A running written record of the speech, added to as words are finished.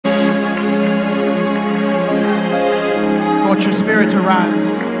want your spirit to rise.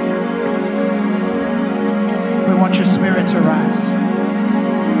 We want your spirit to rise.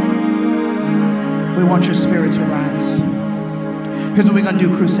 We want your spirit to rise. Here's what we're going to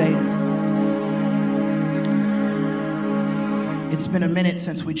do, Crusade. It's been a minute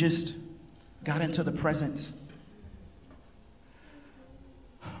since we just got into the presence.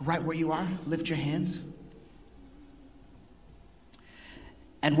 Right where you are, lift your hands.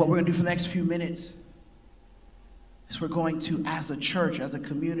 And what we're going to do for the next few minutes is we're going to, as a church, as a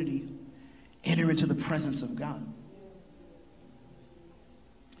community, enter into the presence of God.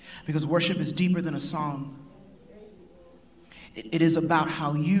 Because worship is deeper than a song. It is about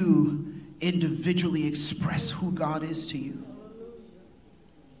how you individually express who God is to you.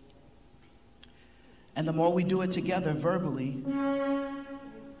 And the more we do it together verbally,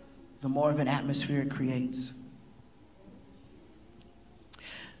 the more of an atmosphere it creates.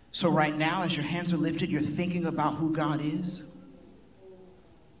 So right now, as your hands are lifted, you're thinking about who God is.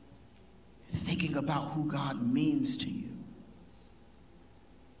 Thinking about who God means to you.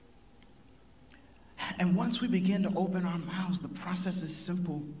 And once we begin to open our mouths, the process is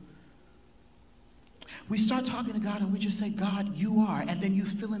simple. We start talking to God and we just say, God, you are. And then you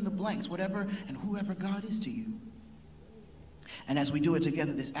fill in the blanks, whatever and whoever God is to you. And as we do it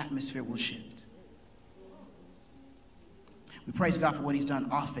together, this atmosphere will shift. We praise God for what he's done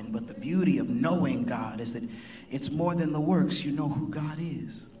often, but the beauty of knowing God is that it's more than the works. You know who God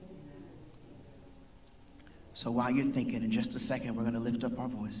is. So while you're thinking, in just a second, we're going to lift up our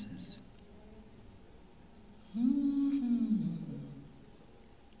voices.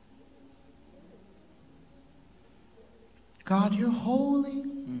 God, you're holy.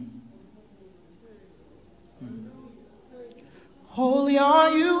 Holy are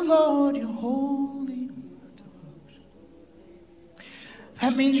you, Lord, you're holy.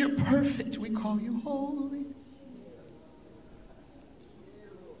 That means you're perfect. We call you holy.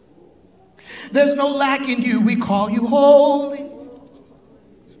 There's no lack in you. We call you holy.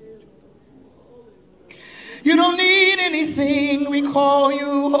 You don't need anything. We call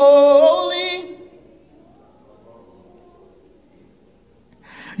you holy.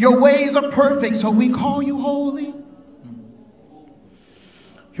 Your ways are perfect, so we call you holy.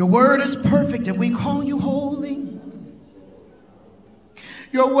 Your word is perfect, and we call you holy.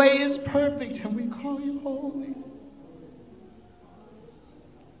 Your way is perfect, and we call you holy.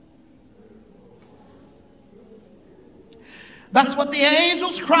 That's what the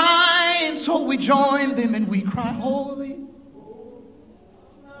angels cry, and so we join them and we cry holy.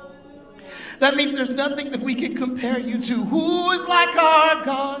 That means there's nothing that we can compare you to. Who is like our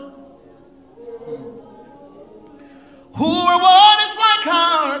God? Who or what is like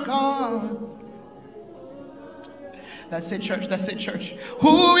our God? That's it, church. That's it, church.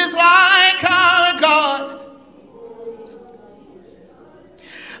 Who is like our God?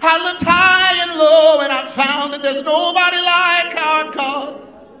 I looked high and low and I found that there's nobody like our God.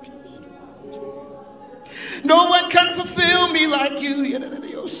 No one can fulfill me like you.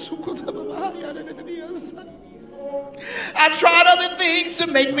 I tried other things to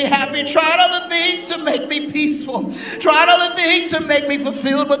make me happy, tried other things to make me peaceful, tried other things to make me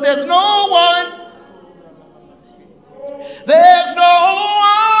fulfilled, but there's no one. There's no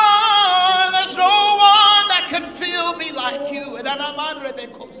one that can feel me like you.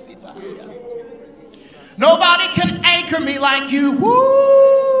 Nobody can anchor me like you.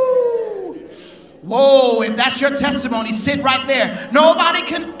 Woo! Whoa, if that's your testimony, sit right there. Nobody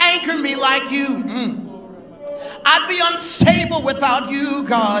can anchor me like you. I'd be unstable without you,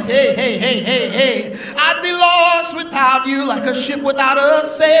 God. Hey, hey, hey, hey, hey. I'd be lost without you, like a ship without a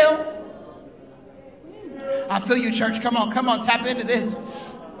sail. I feel you, church. Come on, tap into this.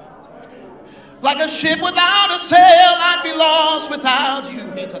 Like a ship without a sail, I'd be lost without you.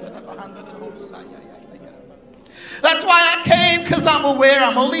 That's why I came, because I'm aware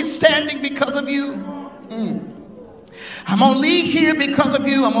I'm only standing because of you. I'm only here because of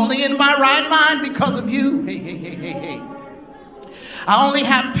you. I'm only in my right mind because of you. Hey, hey, hey, hey, hey. I only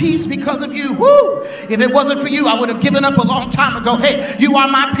have peace because of you. Woo! If it wasn't for you, I would have given up a long time ago. Hey, you are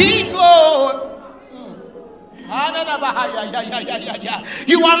my peace, Lord.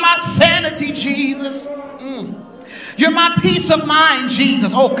 You are my sanity, Jesus. You're my peace of mind,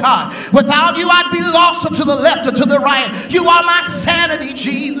 Jesus. Oh God, without you I'd be lost or to the left or to the right. You are my sanity,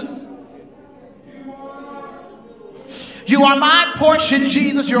 Jesus. You are my portion,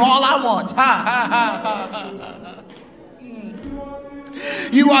 Jesus. You're all I want.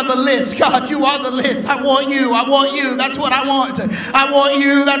 You are the list, God. You are the list. I want you. I want you. That's what I want. I want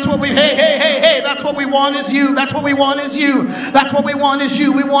you. That's what we, hey. That's what we want is you. That's what we want is you. That's what we want is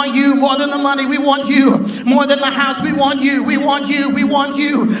you. We want you more than the money. We want you more than the house. We want you. We want you. We want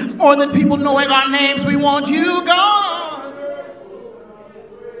you more than people knowing our names. We want you, God.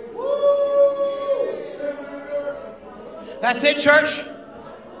 That's it, church.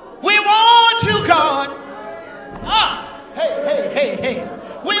 We want you, God. Hey.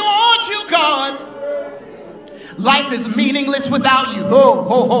 We want you, God. Life is meaningless without you.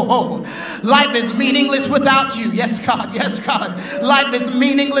 Life is meaningless without you. Yes, God. Yes, God. Life is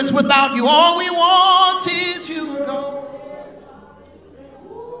meaningless without you. All we want is you, God.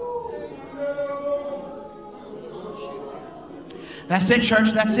 That's it,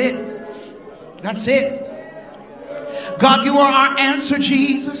 church. That's it. That's it. God, you are our answer,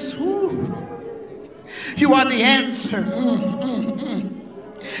 Jesus. You are the answer.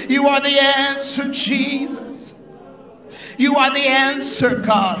 You are the answer, Jesus. You are the answer,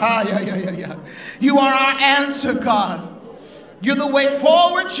 God. You are our answer, God. You're the way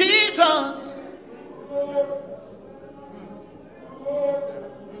forward, Jesus.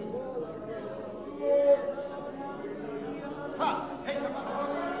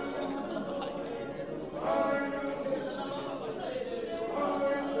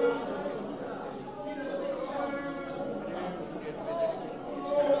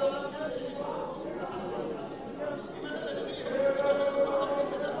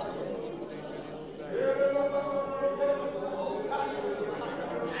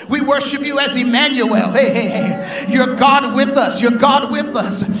 We worship you as Emmanuel. Hey. You're God with us. You're God with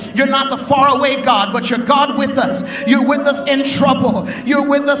us. You're not the faraway God, but you're God with us. You're with us in trouble. You're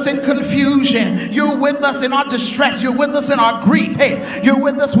with us in confusion. You're with us in our distress. You're with us in our grief. Hey, you're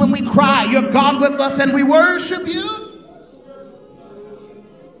with us when we cry. You're God with us and we worship you.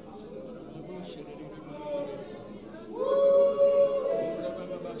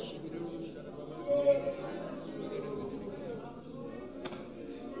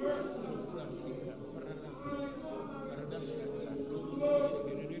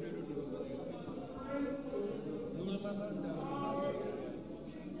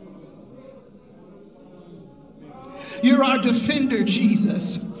 You're our defender,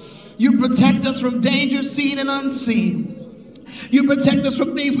 Jesus. You protect us from danger seen and unseen. You protect us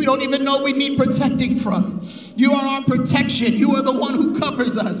from things we don't even know we need protecting from. You are our protection. You are the one who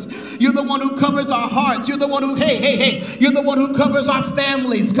covers us. You're the one who covers our hearts. You're the one who, you're the one who covers our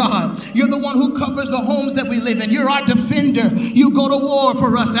families, God. You're the one who covers the homes that we live in. You're our defender. You go to war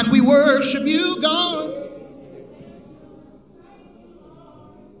for us and we worship you, God.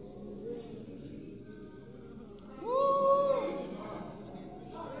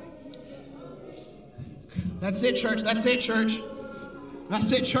 That's it, church. That's it, church.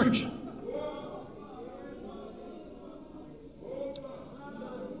 That's it, church.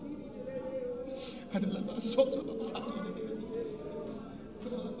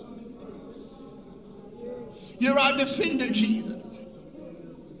 You're our defender, Jesus.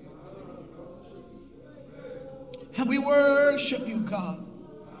 And we worship you, God.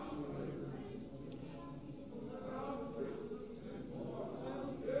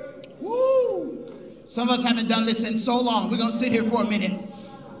 Woo! Some of us haven't done this in so long. We're going to sit here for a minute.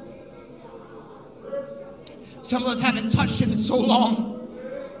 Some of us haven't touched him in so long.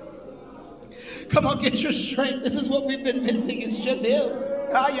 Come on, get your strength. This is what we've been missing. It's just him.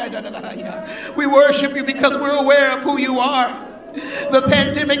 We worship you because we're aware of who you are. The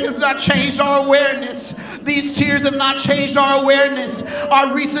pandemic has not changed our awareness. These tears have not changed our awareness.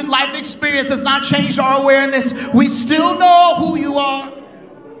 Our recent life experience has not changed our awareness. We still know who you are.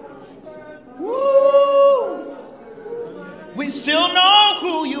 Woo! We still know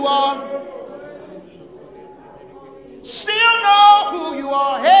who you are. Still know who you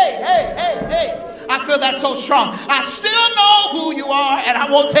are. Hey. I feel that so strong. I still know who you are, and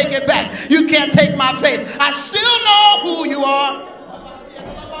I won't take it back. You can't take my faith. I still know who you are.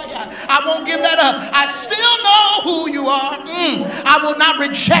 I won't give that up. I still know who you are. I will not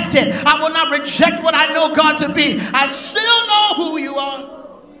reject it. I will not reject what I know God to be. I still know who you are.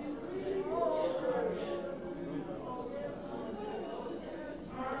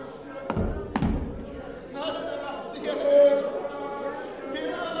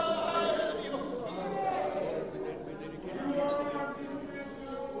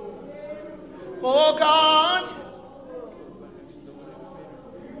 Oh God.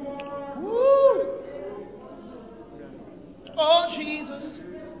 Woo. Oh Jesus.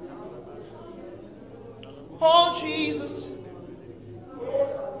 Oh Jesus.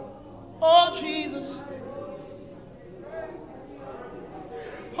 Oh Jesus.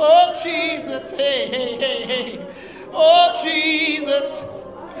 Jesus. Hey, hey, hey, hey. Oh, Jesus.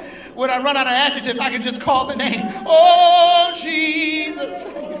 When I run out of adjectives, I can just call the name. Oh, Jesus.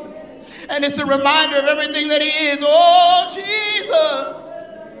 And it's a reminder of everything that he is. Oh, Jesus.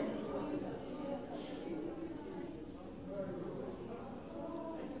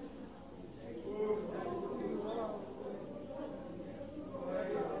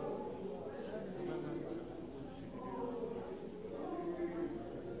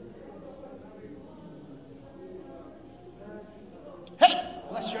 Hey,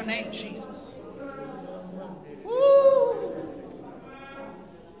 bless your name, Jesus. Woo.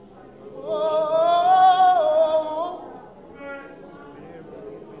 Oh.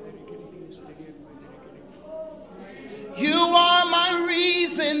 You are my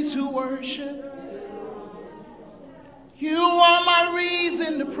reason to worship. You are my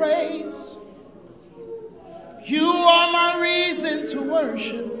reason to praise. You are my reason to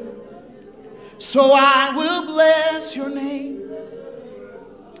worship. So I will bless your name.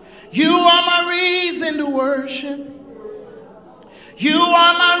 You are my reason to worship. You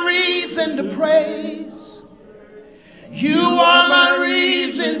are my reason to praise. You are my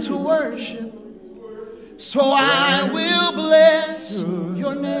reason to worship. So I will bless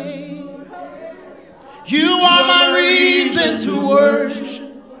your name. You are my reason to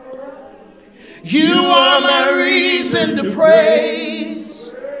worship. You are my reason to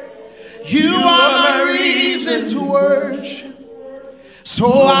praise. You are my reason to worship. So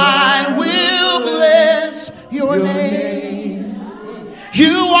I will bless your name.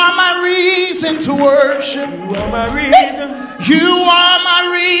 You are my reason to worship. You are my reason. You are my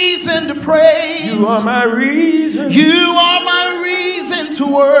reason to praise. You are my reason. You are my reason to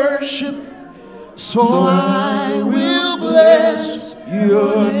worship. So I will bless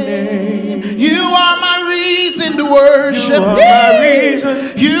your name. You are my reason to worship. You are my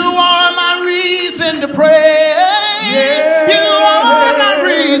reason. You are my reason to praise. Yeah. You are my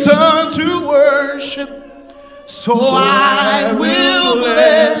reason to worship. So I will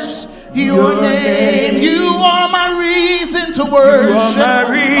bless your name. You are my reason to worship. You are my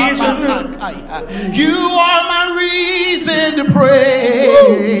reason. You are my reason to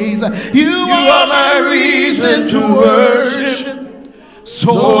praise. You are my reason to worship.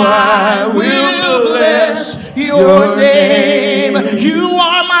 So I will bless your name. You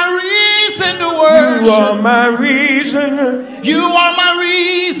are my reason to worship. You are my reason. You are my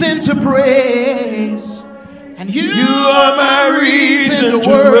reason to praise. And you are my reason to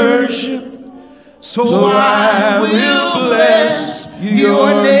worship. So I will bless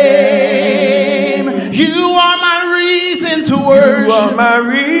your name. You are my reason to worship. You are my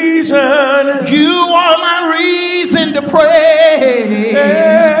reason. You are my reason to praise.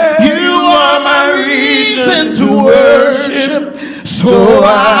 You are my reason to worship. So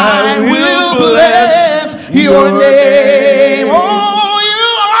I will bless your name. Oh, you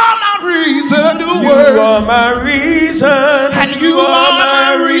are my reason to worship. You are my reason. And you are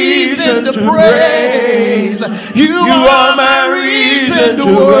my reason to praise. You are my reason to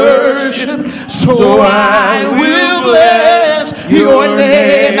worship. So I will bless your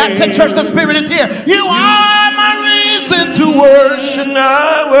name. That's it, church. The Spirit is here. You are my reason to worship.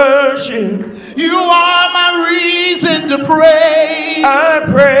 I worship. You are my reason to praise. I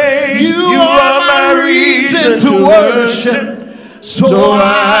praise. You are my reason to worship. So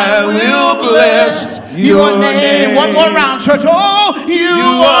I will bless your name. One more round, church. Oh, you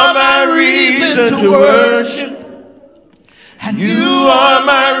are my reason to worship. And you are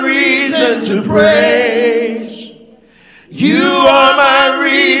my reason to praise. You are my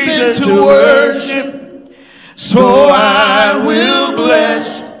reason to worship. So I will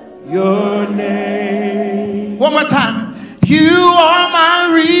bless your name. One more time. You are my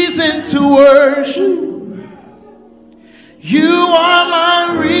reason to worship. You are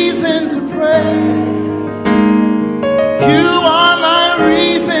my reason to praise. You are my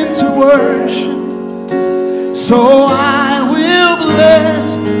reason to worship. So I will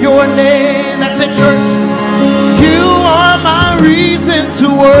bless your name. That's it, church. You are my reason to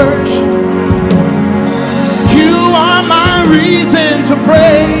worship. You are my reason to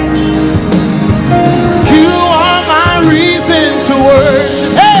praise. You are my reason to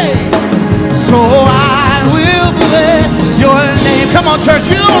worship. Hey! So I will bless your name. Come on, church.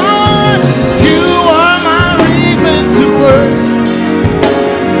 You are my reason to worship.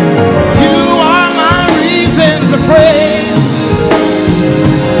 You are my reason to praise.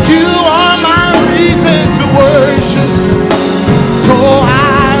 You are my reason to worship. So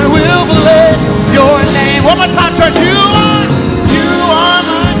I will bless your name. One more time, church. You are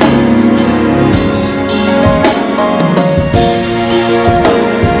my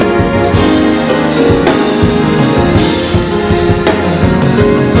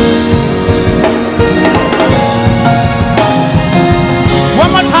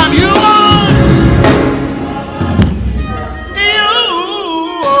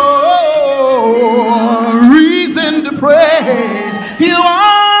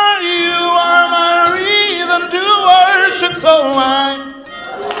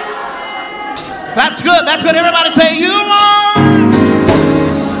That's good. That's good. Everybody say, you are.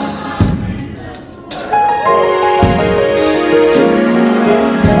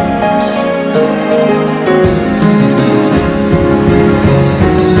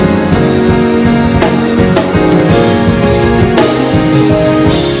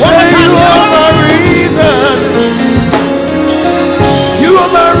 One more time. You are my reason. You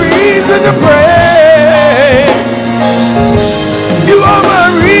are my reason to pray. You are my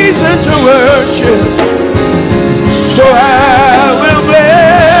reason to worship. So I will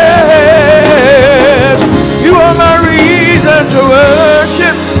bless. You are my reason to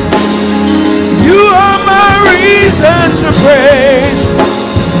worship. You are my reason to praise.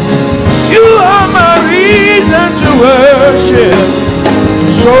 You are my reason to worship.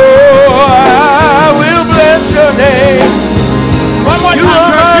 So I will bless your name. One more You time, are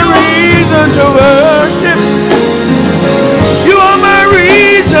my church. reason to worship. You are my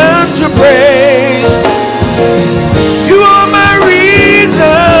reason to praise. You are my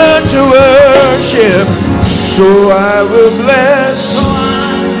reason to worship. So I will bless. So I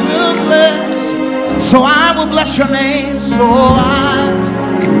will bless. So I will bless your name. So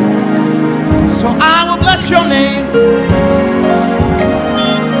I will bless your name.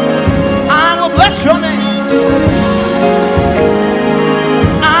 I will bless your name.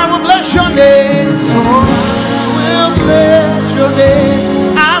 I will bless your name. So I will bless your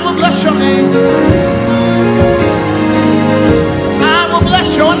name. I will bless your name. I will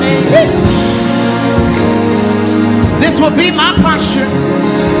bless your name. This will be my posture.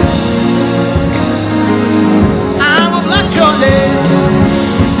 I will bless your name.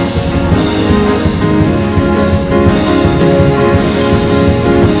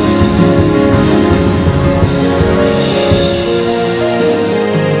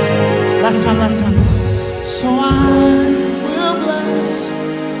 Last time. So I will bless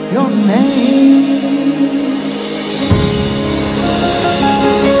your name.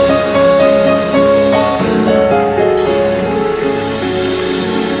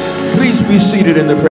 Please be seated in the